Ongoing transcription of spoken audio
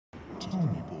tell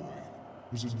me, boy,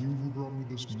 was it you who brought me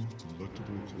this most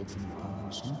delectable collection of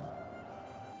homemade soup?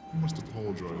 I must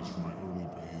apologize for my early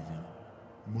behavior.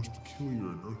 The most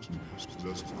peculiar and irksome pest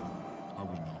possessed me. I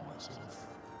was not myself.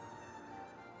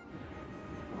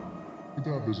 But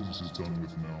that business is done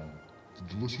with now.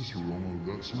 The delicious aroma of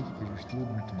that soup has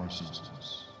restored me to my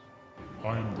senses.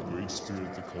 I am the great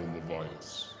spirit they call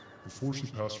Levias. Before she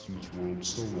passed from this world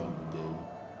so long ago,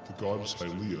 the goddess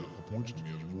Hylia appointed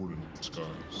me as warden of the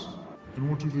skies. And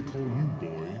what do they call you,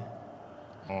 boy?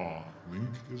 Ah, Link,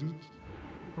 is it?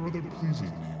 A rather pleasing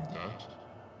name, that.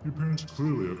 Your parents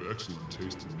clearly have excellent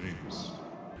taste in names.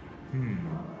 You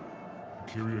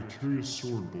carry a curious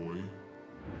sword, boy,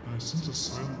 and I sense a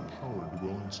silent power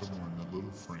dwelling somewhere in that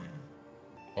little frame.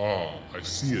 Ah, I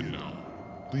see it now.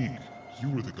 Link, you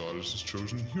were the goddess's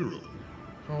chosen hero.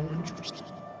 How interesting.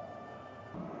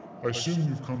 I assume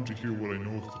you've come to hear what I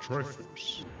know of the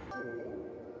Triforce.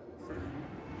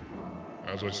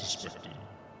 As I suspected.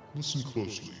 Listen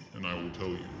closely, and I will tell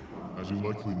you. As you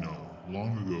likely know,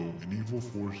 long ago, an evil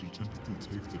force attempted to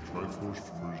take the Triforce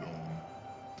for his own.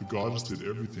 The goddess did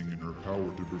everything in her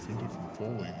power to prevent it from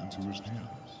falling into his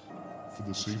hands. For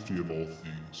the safety of all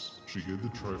things, she hid the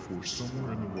Triforce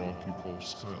somewhere in the rock you call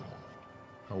Skyloft.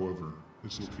 However,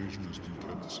 its location has been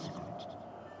kept a secret.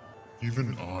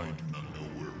 Even I do not know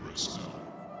where it rests now.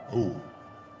 Oh,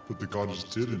 but the goddess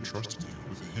did entrust me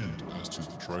with a hint as to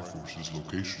the Triforce's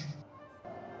location.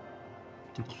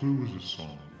 The clue is a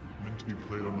song, meant to be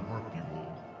played on the harp you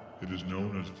hold. It is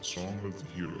known as the Song of the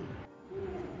Hero.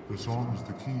 The song is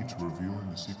the key to revealing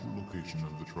the secret location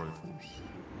of the Triforce.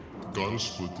 The goddess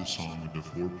split the song into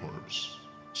 4 parts.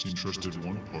 She entrusted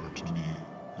 1 part to me,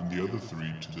 and the other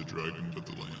 3 to the dragons of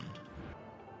the land.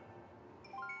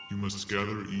 You must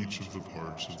gather each of the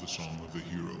parts of the Song of the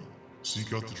Hero.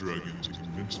 Seek out the dragons and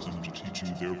convince them to teach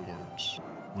you their parts.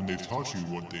 When they've taught you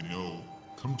what they know,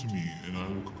 come to me and I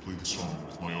will complete the song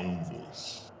with my own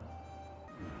voice.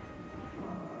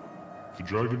 The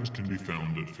dragons can be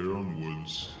found at Faron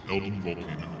Woods, Elden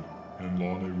Volcano, and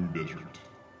Laneru Desert.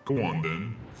 Go on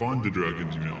then, find the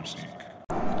dragons you now seek.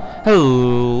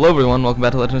 Hello everyone, welcome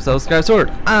back to Legend of Zelda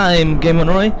Skyward. I'm Game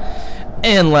Roy,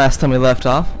 and last time we left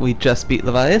off, we just beat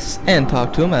Levias and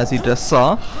talked to him as you just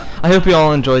saw. I hope you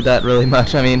all enjoyed that really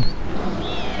much. I mean,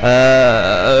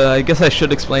 I guess I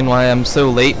should explain why I'm so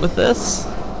late with this.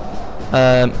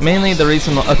 Mainly the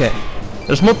reason, okay,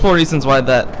 there's multiple reasons why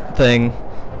that thing,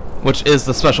 which is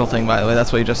the special thing by the way,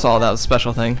 that's what you just saw, that was a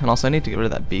special thing. And also I need to get rid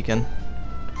of that beacon.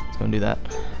 Let's go and do that.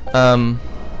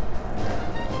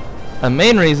 A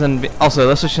main reason, also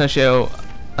let's just show,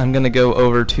 I'm gonna go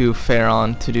over to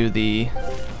Faron to do the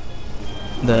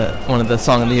one of the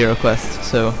Song of the Hero quests,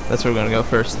 so that's where we're gonna go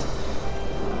first.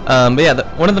 But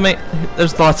yeah, one of the main,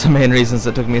 there's lots of main reasons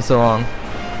it took me so long.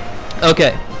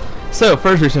 Okay, so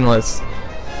first reason was,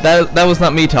 that was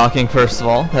not me talking first of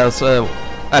all, that was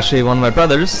actually one of my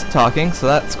brothers talking, so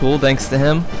that's cool, thanks to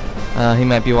him. He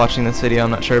might be watching this video, I'm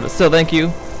not sure, but still thank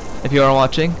you if you are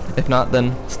watching. If not,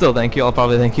 then still thank you, I'll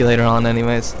probably thank you later on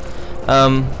anyways.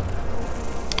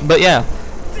 But yeah,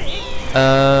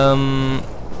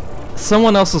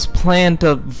 someone else was planned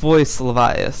to voice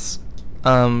Levias,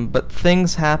 but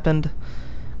things happened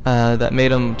that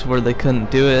made them to where they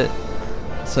couldn't do it,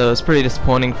 so it's pretty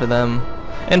disappointing for them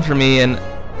and for me. And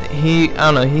I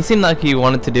don't know, he seemed like he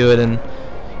wanted to do it, and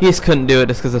he just couldn't do it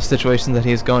just because of situations that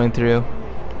he's going through.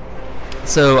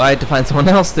 So I had to find someone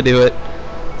else to do it.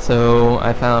 So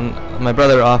I found my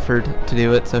brother offered to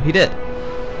do it, so he did.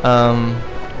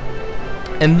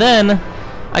 And then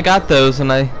I got those,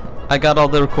 and I got all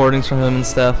the recordings from him and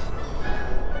stuff.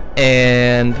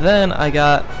 And then I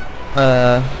got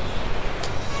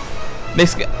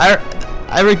basically I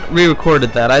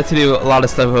re-recorded that. I had to do a lot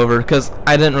of stuff over because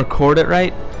I didn't record it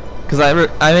right. Because I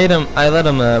let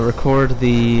him record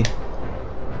the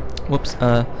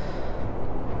the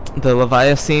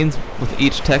Levias scenes with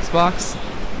each text box,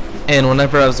 and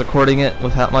whenever I was recording it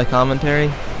without my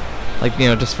commentary, like, you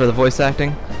know, just for the voice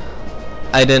acting,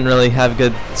 I didn't really have a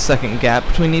good second gap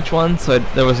between each one, so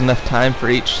there was enough time for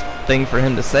each thing for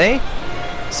him to say,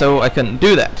 so I couldn't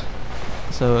do that.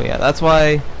 So yeah, that's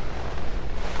why.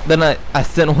 Then I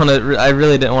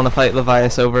really didn't want to fight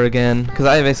Levias over again, because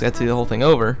I basically had to do the whole thing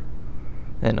over.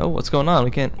 And oh, what's going on? We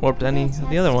can't warp to any of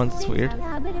the other ones. It's weird.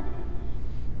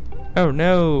 Oh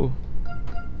no,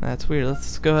 that's weird.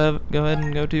 Let's go ahead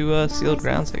and go to sealed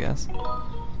grounds, I guess.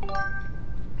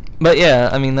 But yeah,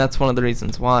 I mean, that's one of the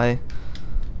reasons why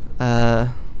that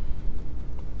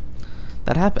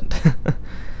happened.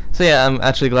 So yeah, I'm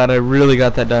actually glad I really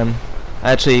got that done.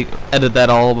 I actually edited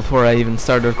that all before I even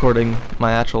started recording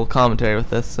my actual commentary with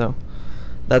this, so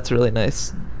that's really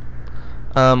nice.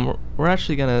 We're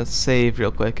actually gonna save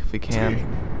real quick if we can.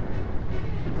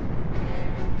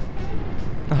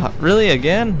 Really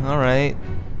again? All right.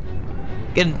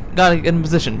 Gotta get in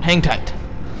position. Hang tight.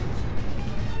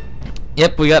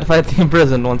 Yep, we got to fight the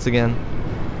imprisoned once again.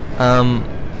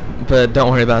 But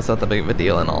don't worry about it, it's not that big of a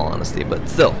deal in all honesty. But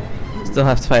still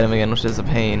have to fight him again, which is a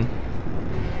pain.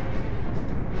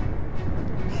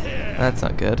 That's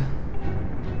not good.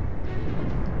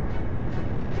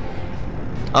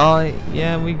 Oh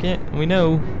yeah, we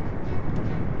know.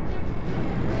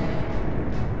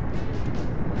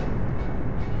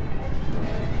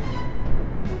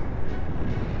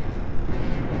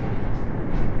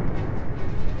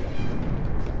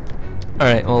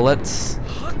 Alright, well let's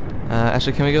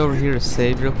actually, can we go over here to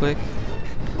save real quick?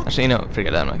 Actually, you know,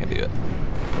 forget it, I'm not gonna do it.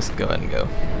 Let's go ahead and go.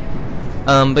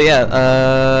 But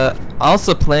yeah, I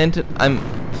also plan to,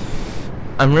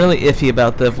 I'm really iffy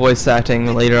about the voice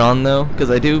acting later on though,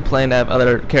 because I do plan to have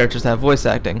other characters have voice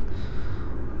acting.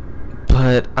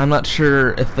 But I'm not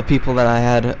sure if the people that I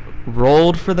had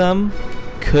rolled for them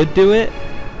could do it.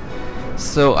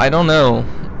 So I don't know.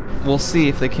 We'll see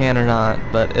if they can or not,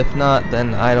 but if not,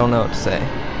 then I don't know what to say.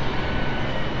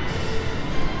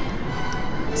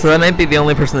 So that might be the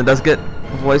only person that does get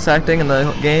voice acting in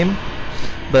the game,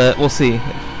 but we'll see.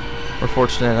 If we're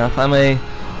fortunate enough.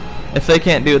 If they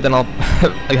can't do it, then I'll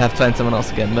I have to find someone else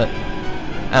again. But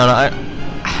I don't know.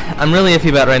 I'm really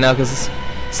iffy about it right now because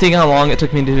seeing how long it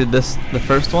took me to do the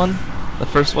first one, the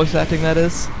first voice acting that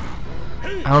is.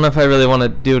 I don't know if I really want to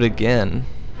do it again,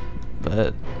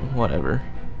 but whatever.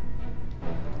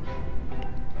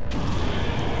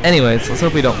 Anyways, let's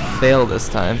hope we don't fail this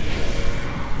time.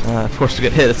 Of course, we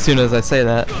get hit as soon as I say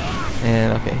that.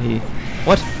 And okay,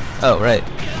 what? Oh, right.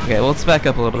 Okay, well, let's back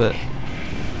up a little bit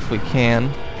if we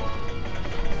can.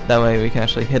 That way we can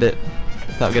actually hit it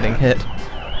without getting hit.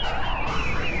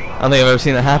 I don't think I've ever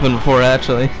seen that happen before,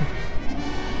 actually.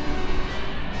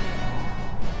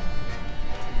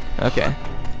 Okay.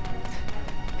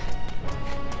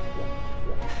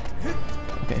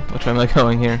 Okay, which way am I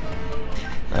going here?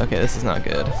 Okay, this is not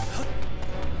good.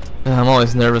 I'm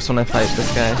always nervous when I fight this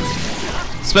guy,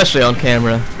 especially on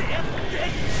camera.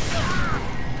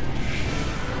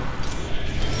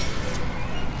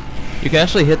 You can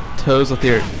actually hit toes with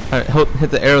your,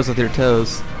 hit the arrows with your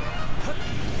toes.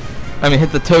 I mean,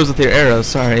 hit the toes with your arrows.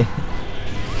 Sorry.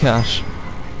 Gosh.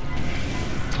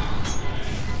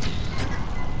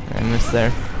 I missed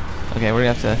there. Okay, we're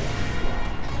gonna have to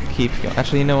keep going.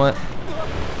 Actually, you know what?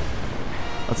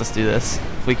 Let's just do this.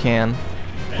 If we can,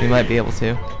 we might be able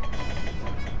to.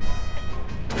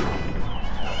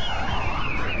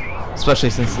 Especially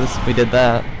since we did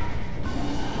that.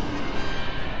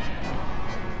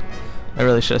 I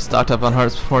really should have stocked up on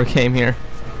hearts before I came here,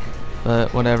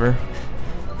 but whatever.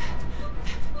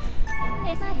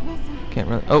 Can't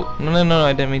really. Oh, no,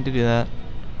 I didn't mean to do that.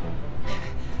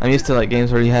 I'm used to like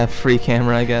games where you have free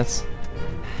camera, I guess.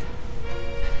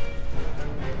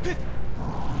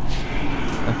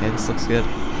 Okay, this looks good.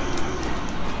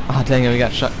 Ah, dang it, we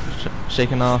got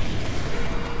shaken off.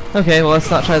 Okay, well,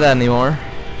 let's not try that anymore.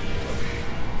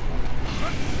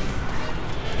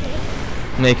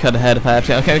 May cut ahead if I have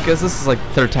to. Okay, because this is like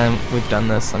the third time we've done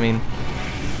this. I mean,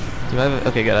 do I have a,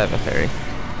 okay, good, I have a fairy.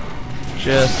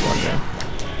 Just wondering.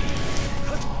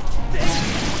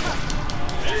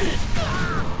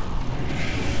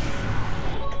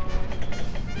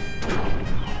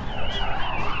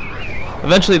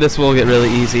 Eventually this will get really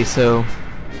easy, so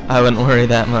I wouldn't worry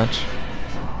that much.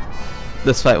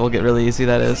 This fight will get really easy,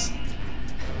 that is.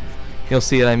 You'll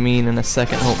see what I mean in a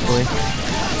second, hopefully.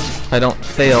 If I don't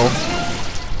fail.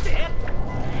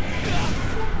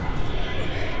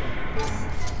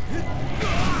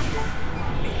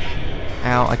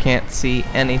 Ow, I can't see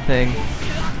anything.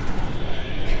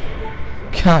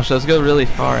 Gosh, those go really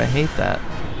far. I hate that.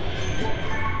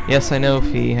 Yes, I know,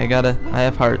 Fee. I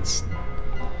have hearts.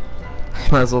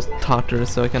 Might as well talk to her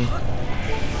so I can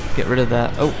get rid of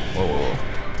that. Oh, whoa.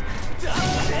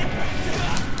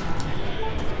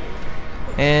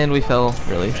 And we fell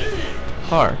really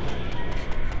far.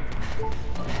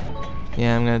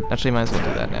 Yeah, I'm gonna actually might as well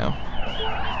do that now.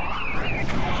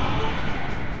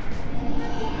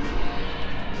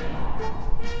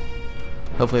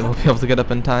 Hopefully we'll be able to get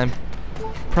up in time.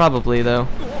 Probably though.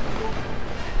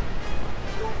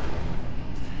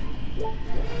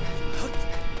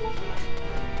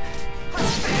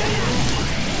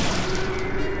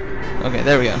 Okay,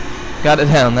 there we go. Got it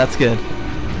down, that's good.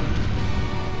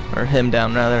 Or him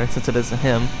down, rather, since it is a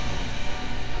him.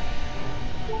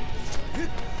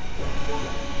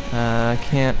 I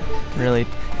can't really...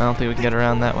 I don't think we can get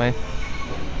around that way.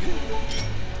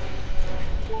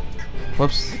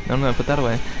 Whoops. No, put that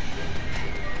away.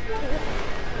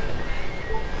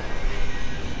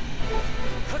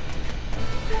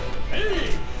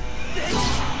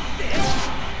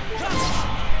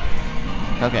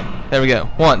 Okay, there we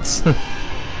go. Once.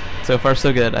 So far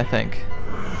so good, I think.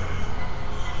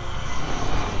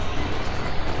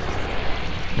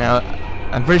 Now,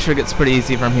 I'm pretty sure it gets pretty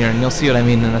easy from here, and you'll see what I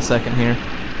mean in a second here.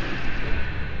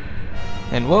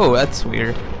 And whoa, that's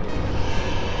weird.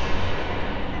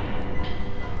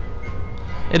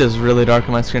 It is really dark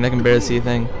on my screen, I can barely see a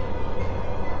thing.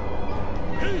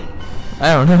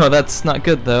 I don't know, that's not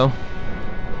good though.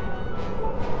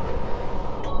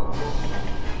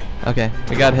 Okay,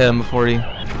 we gotta hit him before he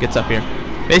gets up here.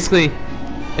 Basically,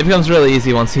 it becomes really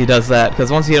easy once he does that,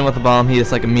 because once you hit him with the bomb, he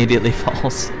just like immediately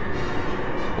falls.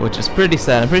 Which is pretty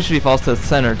sad. I'm pretty sure he falls to the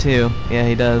center too. Yeah,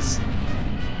 he does.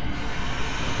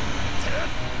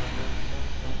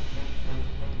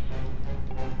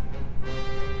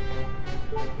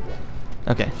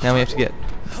 Okay, now we have to get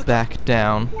back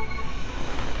down.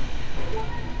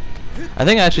 I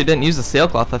think I actually didn't use the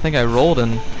sailcloth. I think I rolled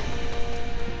and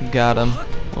got him.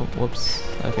 Oh, whoops.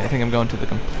 Okay, I think I'm going to the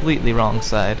completely wrong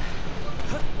side.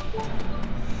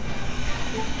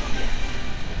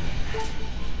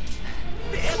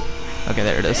 Okay,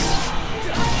 there it is.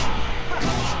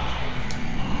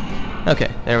 Okay,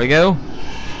 there we go.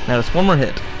 Now just one more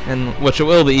hit, and which it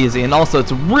will be easy. And also,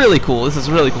 it's really cool. This is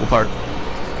a really cool part.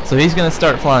 So he's gonna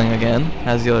start flying again,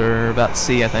 as you're about to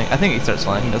see. I think he starts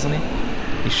flying, doesn't he?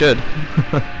 He should.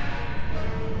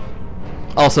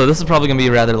 Also, this is probably gonna be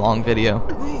a rather long video,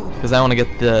 because I want to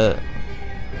get the.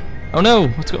 Oh no!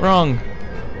 What's going wrong?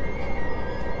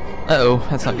 Uh-oh,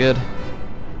 that's not good.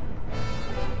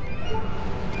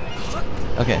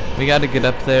 Okay, we gotta get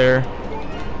up there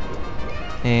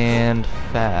and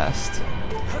fast.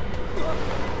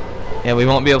 Yeah, we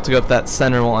won't be able to go up that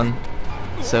center one,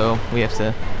 so we have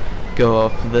to go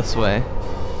up this way.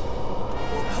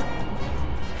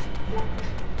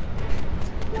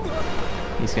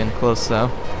 He's getting close though.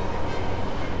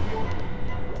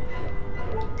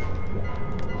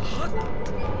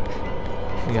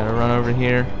 We gotta run over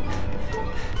here.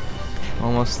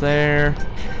 Almost there.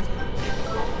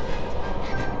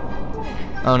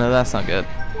 Oh no, that's not good.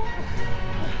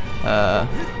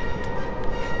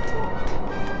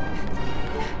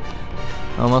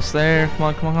 Almost there. Come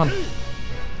on, come on, come on.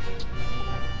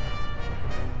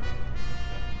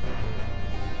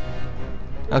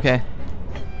 Okay.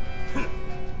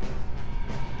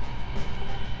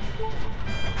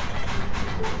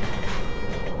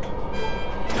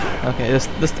 Okay,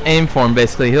 just aim for him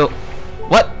basically. He'll.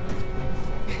 What?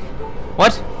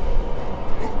 What?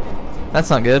 That's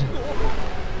not good.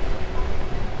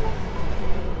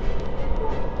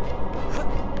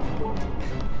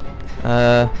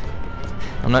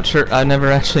 I'm not sure. I've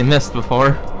never actually missed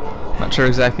before. Not sure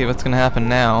exactly what's gonna happen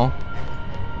now.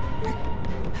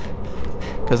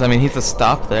 Because I mean, he's a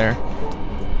stop there.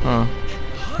 Huh.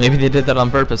 Maybe they did that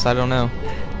on purpose. I don't know.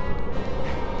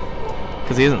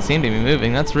 Because he doesn't seem to be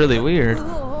moving. That's really weird.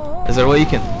 Is there a way you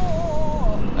can?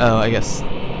 Oh, I guess.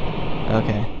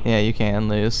 Okay. Yeah, you can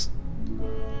lose.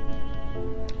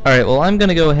 Alright, well, I'm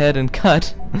gonna go ahead and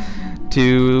cut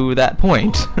to that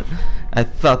point. I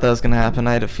thought that was gonna happen.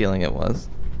 I had a feeling it was.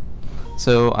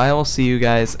 So I will see you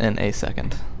guys in a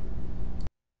second.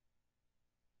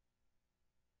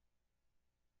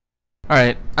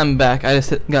 Alright, I'm back. I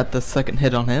just got the second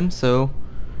hit on him, so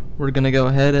we're gonna go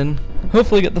ahead and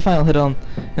hopefully get the final hit on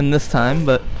him this time,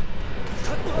 but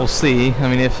we'll see. I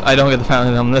mean, if I don't get the final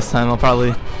hit on him this time,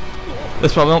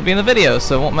 this probably won't be in the video,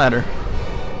 so it won't matter.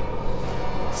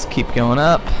 Let's keep going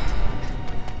up.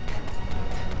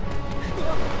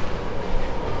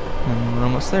 And we're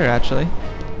almost there, actually.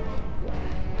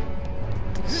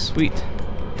 Sweet.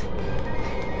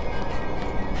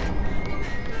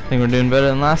 I think we're doing better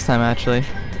than last time, actually.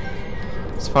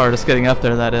 As far as getting up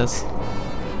there, that is.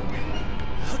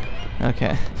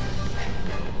 Okay.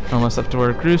 Almost up to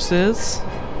where Groose is.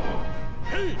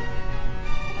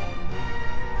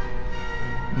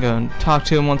 Go and talk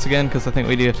to him once again, because I think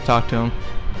we do have to talk to him.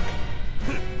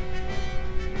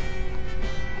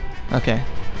 Okay.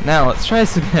 Now, let's try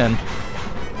this again.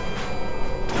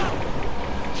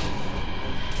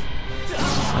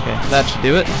 Okay, that should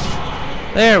do it.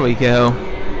 There we go.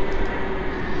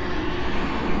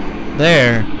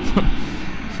 There.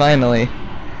 Finally.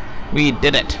 We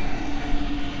did it.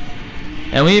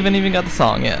 And we haven't even got the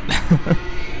song yet.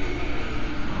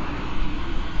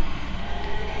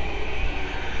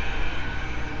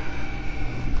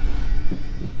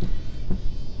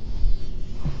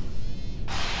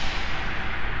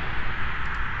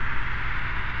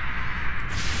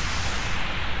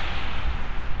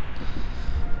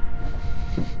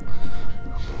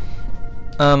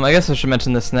 I guess I should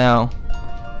mention this now.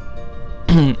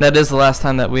 That is the last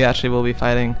time that we actually will be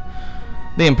fighting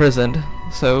the imprisoned,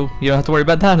 so you don't have to worry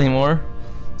about that anymore.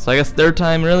 So I guess third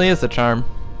time really is a charm.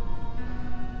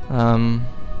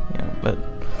 Yeah, but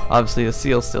obviously the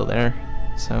seal's still there,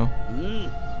 so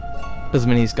doesn't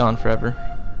mean he's gone forever.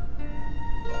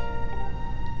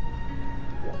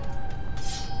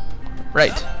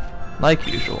 Right, like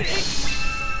usual.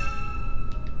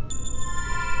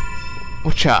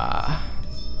 Bwhahaha.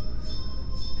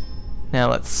 Now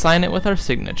let's sign it with our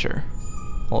signature.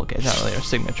 Well, okay, not really our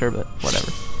signature, but whatever.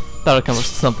 Thought I'd come with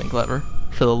something clever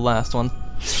for the last one.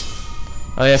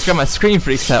 Oh yeah, I forgot my screen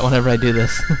freaks out whenever I do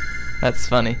this. That's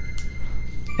funny.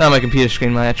 Not my computer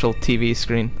screen, my actual TV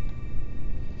screen.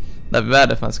 That'd be bad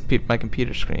if my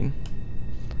computer screen.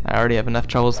 I already have enough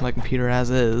troubles with my computer as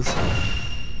is.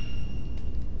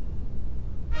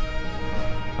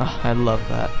 Oh, I love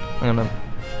that. I'm gonna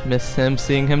miss him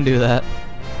seeing him do that.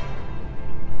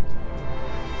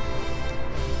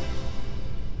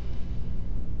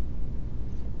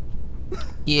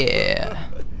 Yeah.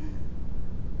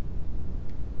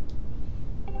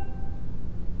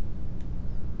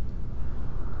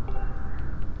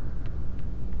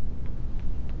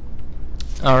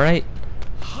 Alright.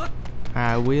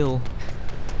 I will.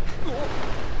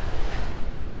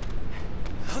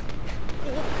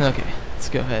 Okay, let's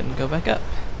go ahead and go back up.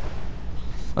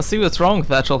 Let's see what's wrong with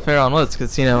the actual Pharaoh Woods,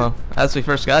 because, you know, as we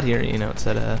first got here, you know, it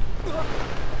said,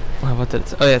 what did it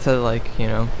say? Oh yeah, it said, like, you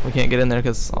know, we can't get in there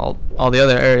because all the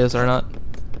other areas are not,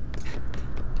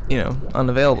 you know,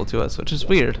 unavailable to us, which is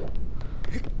weird.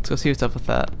 Let's go see what's up with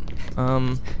that.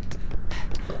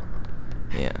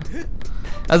 Yeah.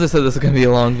 As I said, this is going to be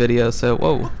a long video, so,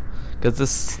 whoa. Because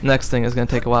this next thing is going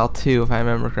to take a while, too, if I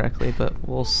remember correctly, but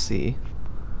we'll see.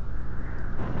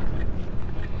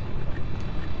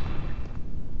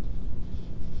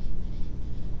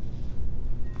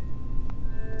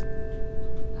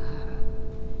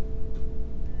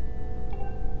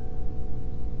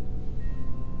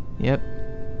 Yep.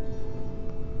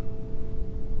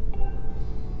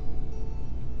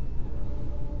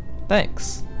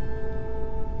 Thanks.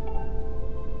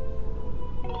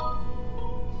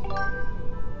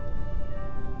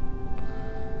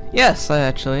 Yes, I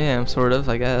actually am, sort of,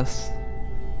 I guess.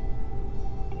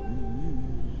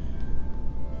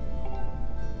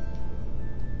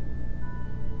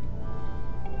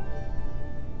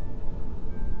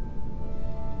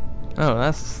 Oh,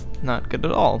 that's not good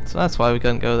at all, so that's why we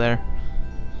couldn't go there.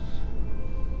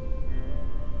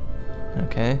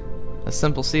 Okay. A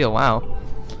simple seal, wow.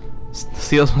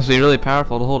 Seals must be really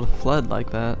powerful to hold a flood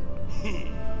like that.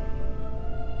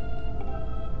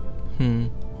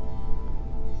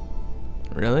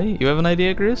 Really? You have an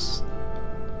idea, Groose?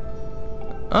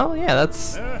 Oh yeah,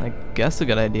 that's, I guess, a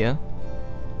good idea.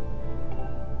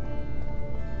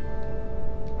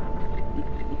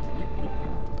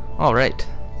 Alright.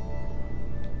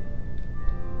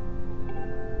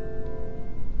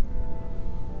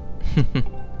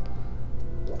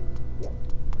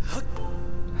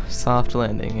 Soft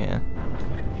landing, yeah.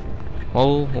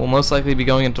 Well, we'll most likely be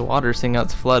going into water seeing how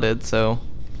it's flooded, so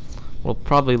we'll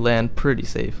probably land pretty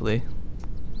safely.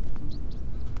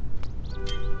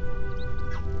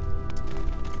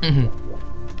 I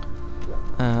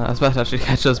was about to actually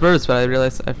catch those birds, but I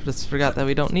realized I just forgot that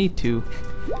we don't need to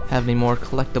have any more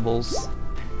collectibles.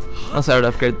 Unless I would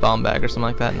upgrade the bomb bag or something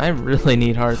like that, and I really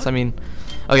need hearts. I mean,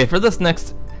 okay, for this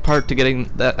next part to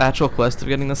getting that actual quest of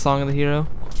getting the Song of the Hero,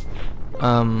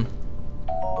 I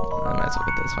might as well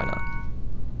get this, why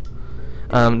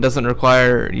not? It doesn't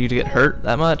require you to get hurt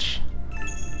that much,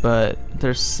 but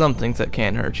there's some things that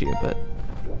can hurt you, but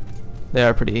they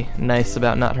are pretty nice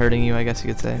about not hurting you, I guess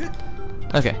you could say.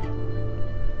 Okay.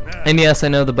 And yes, I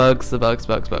know the bugs. I'll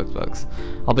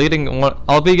be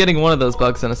getting one of those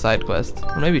bugs in a side quest,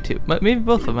 or maybe two, but maybe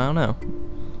both of them. I don't know.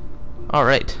 All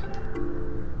right.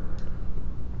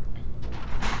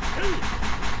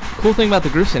 Cool thing about the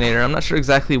Groosinator, I'm not sure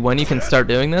exactly when you can start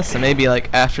doing this, and maybe like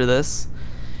after this.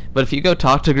 But if you go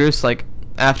talk to Groose like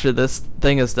after this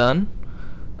thing is done,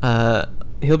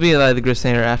 he'll be the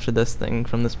Groosinator after this thing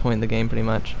from this point in the game, pretty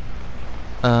much.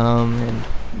 And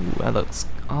ooh, that looks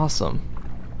awesome.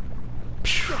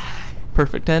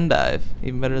 Perfect end dive,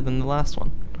 even better than the last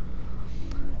one.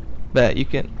 But you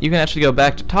can actually go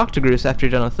back to talk to Groose after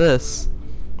you're done with this,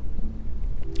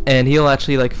 and he'll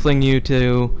actually like fling you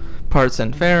to parts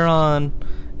in Pharaon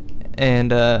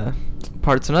and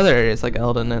parts in other areas like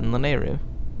Eldon and Lanayru.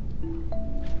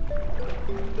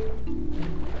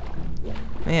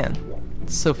 Man,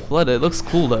 it's so flooded. It looks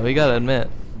cool though, you gotta admit,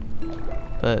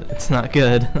 but it's not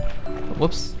good.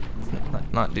 Whoops,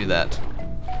 let's not do that.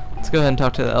 Let's go ahead and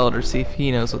talk to the elder, see if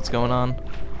he knows what's going on.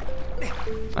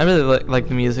 I really like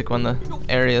the music when the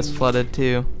area is flooded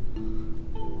too.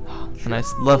 And I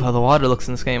love how the water looks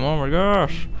in this game. Oh my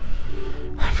gosh!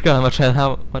 I forgot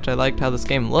how much I liked how this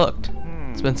game looked.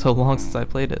 It's been so long since I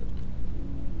played it.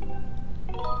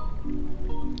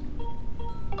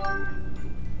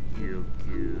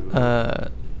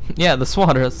 Yeah, the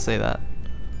swatter, let's say that.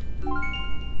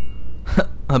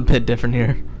 A bit different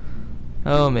here.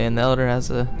 Oh man, the elder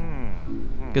has a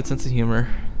good sense of humor.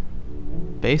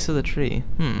 Base of the tree.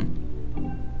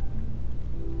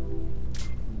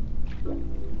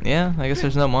 Yeah, I guess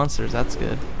there's no monsters, that's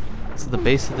good. So the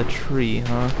base of the tree,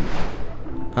 huh?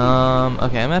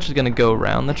 Okay, I'm actually gonna go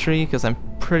around the tree, because I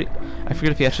forget if you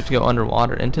actually have to go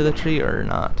underwater into the tree or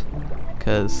not.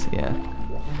 Cause, yeah.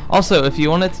 Also, if you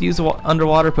wanted to use an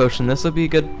underwater potion, this would be a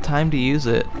good time to use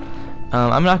it.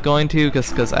 I'm not going to,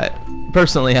 because I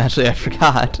personally, actually, I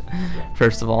forgot,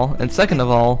 first of all. And second of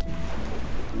all,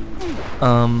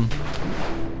 I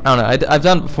don't know, I've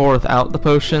done it before without the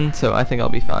potion, so I think I'll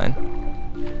be fine.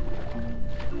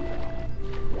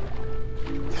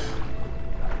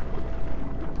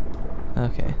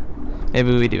 Okay,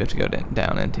 maybe we do have to go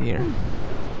down into here.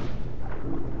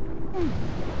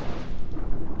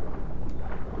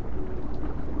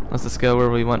 Let's just go where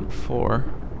we went before.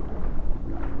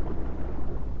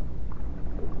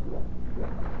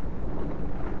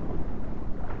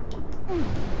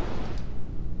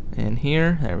 In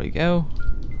here, there we go.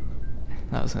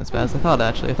 That wasn't as bad as I thought,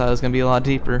 actually. I thought it was going to be a lot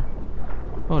deeper.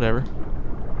 Whatever.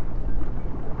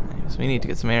 Anyways, we need to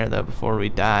get some air, though, before we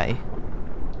die.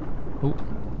 Ooh.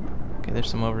 Okay, there's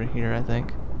some over here, I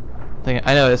think.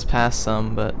 I know it's past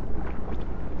some, but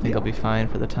I think I'll be fine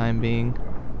for the time being.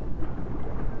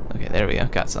 Okay, there we go.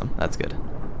 Got some. That's good.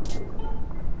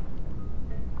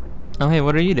 Oh, hey,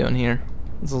 what are you doing here?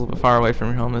 It's a little bit far away from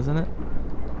your home, isn't it?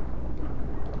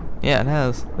 Yeah, it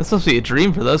has. It's supposed to be a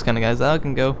dream for those kind of guys. I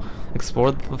can go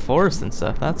explore the forest and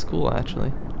stuff. That's cool,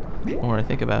 actually. The more I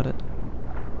think about it.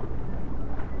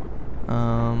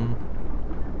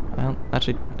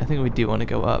 I think we do want to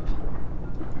go up.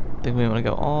 I think we want to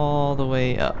go all the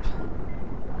way up.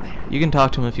 You can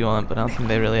talk to them if you want, but I don't think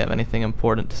they really have anything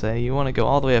important to say. You want to go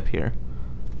all the way up here.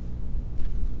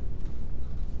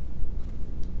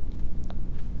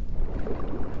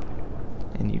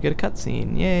 And you get a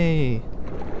cutscene. Yay!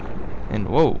 And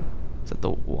whoa, is that the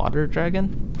water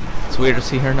dragon? It's weird to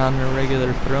see her not in her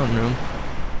regular throne room.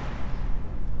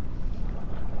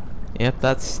 Yep,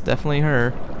 that's definitely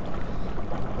her.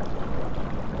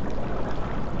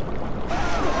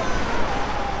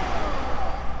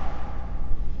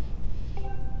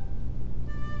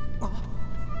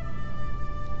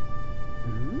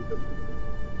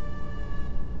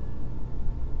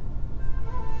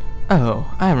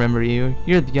 Oh, I remember you.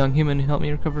 You're the young human who helped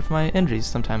me recover from my injuries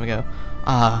some time ago.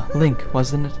 Ah, Link,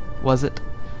 wasn't it? Was it?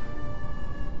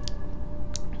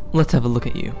 Let's have a look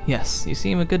at you. Yes, you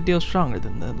seem a good deal stronger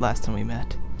than the last time we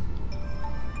met.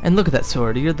 And look at that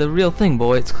sword. You're the real thing,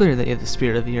 boy. It's clear that you have the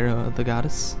spirit of a hero of the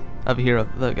goddess. Of a hero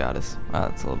of the goddess. Wow,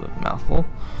 that's a little bit mouthful.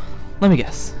 Let me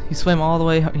guess. You swam all the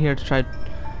way here to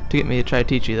get me to try to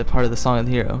teach you the part of the song of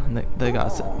the hero, and the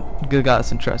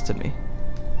goddess entrusted me.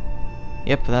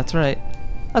 Yep, that's right.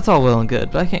 That's all well and good,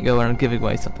 but I can't go around giving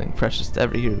away something precious to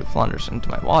every hero who flounders into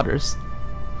my waters.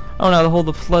 Oh, now the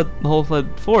whole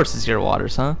flood forest is your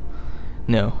waters, huh?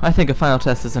 No, I think a final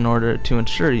test is in order to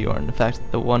ensure you are, in fact,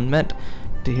 the one meant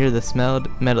to hear this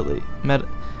melody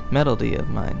of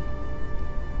mine.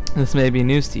 This may be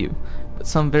news to you, but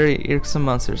some very irksome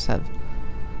monsters have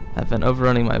been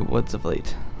overrunning my woods of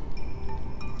late.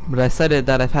 But I decided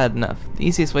that I've had enough. The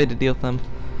easiest way to deal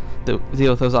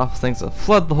with those awful things is to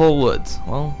flood the whole woods.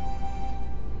 Well,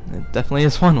 it definitely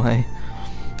is one way.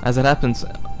 As it happens,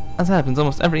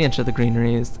 almost every inch of the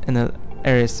greenery in the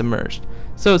area is submerged.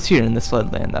 So it's here in this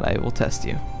floodland that I will test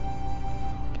you.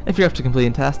 If you're up to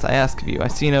completing tasks I ask of you, I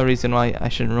see no reason why I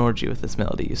shouldn't reward you with this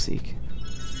melody you seek.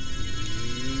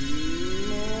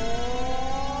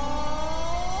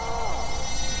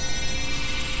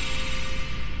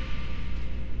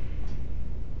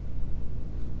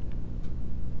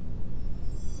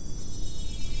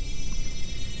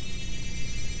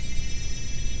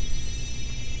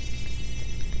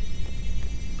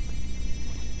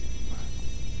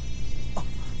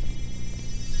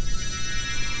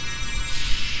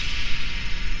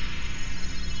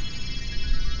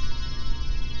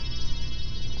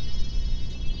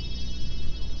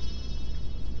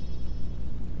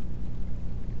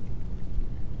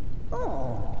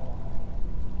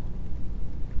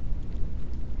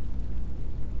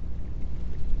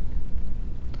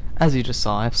 As you just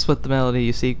saw, I've split the melody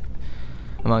you seek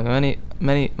among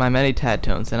my many tad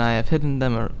tones, and I have hidden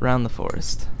them around the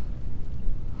forest.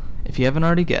 If you haven't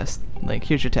already guessed, Link,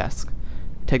 here's your task.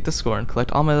 Take the score and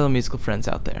collect all my little musical friends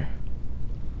out there.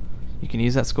 You can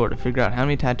use that score to figure out how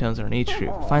many tad tones are in each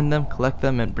group, find them, collect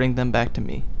them, and bring them back to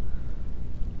me.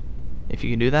 If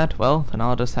you can do that, well, then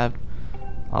I'll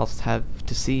have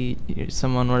to see you're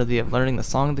someone worthy of learning the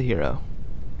song of the hero.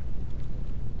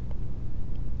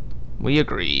 We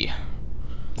agree.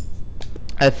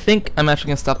 I think I'm actually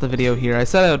going to stop the video here. I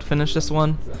said I would finish this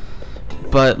one,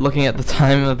 but looking at the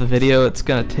time of the video, it's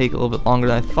going to take a little bit longer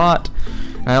than I thought.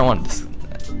 And I don't want this.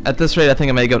 At this rate, I think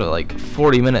I may go to like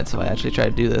 40 minutes if I actually try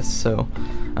to do this, so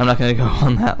I'm not going to go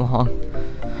on that long.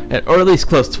 Or at least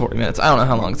close to 40 minutes. I don't know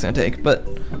how long it's going to take, but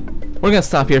we're going to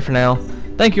stop here for now.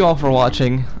 Thank you all for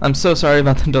watching. I'm so sorry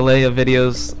about the delay of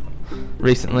videos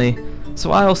recently.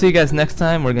 So I will see you guys next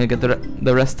time. We're going to get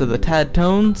the rest of the tad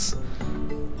tones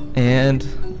and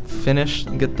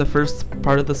get the first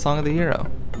part of the Song of the Hero.